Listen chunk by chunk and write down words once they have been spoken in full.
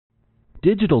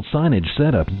Digital signage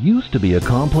setup used to be a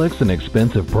complex and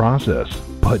expensive process,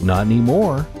 but not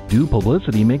anymore. Do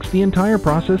Publicity makes the entire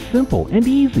process simple and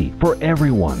easy for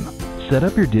everyone. Set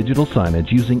up your digital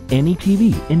signage using any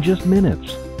TV in just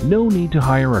minutes. No need to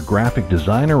hire a graphic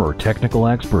designer or technical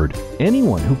expert.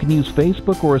 Anyone who can use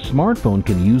Facebook or a smartphone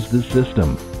can use this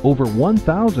system. Over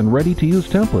 1,000 ready-to-use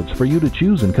templates for you to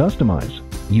choose and customize.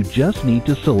 You just need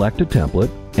to select a template,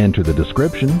 enter the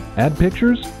description, add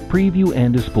pictures, preview,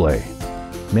 and display.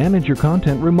 Manage your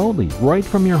content remotely right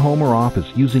from your home or office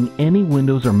using any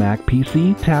Windows or Mac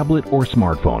PC, tablet, or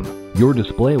smartphone. Your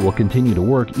display will continue to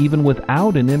work even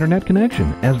without an internet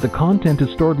connection as the content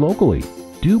is stored locally.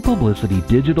 Do Publicity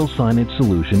digital signage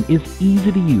solution is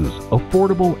easy to use,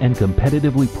 affordable, and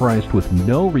competitively priced with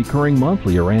no recurring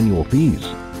monthly or annual fees.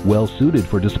 Well suited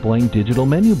for displaying digital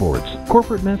menu boards,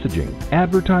 corporate messaging,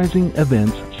 advertising,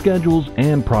 events, schedules,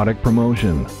 and product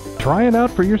promotion. Try it out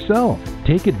for yourself.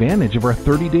 Take advantage of our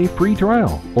 30-day free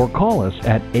trial or call us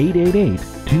at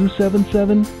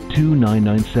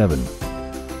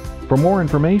 888-277-2997. For more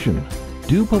information,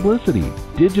 Do Publicity,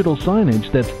 digital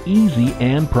signage that's easy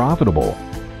and profitable.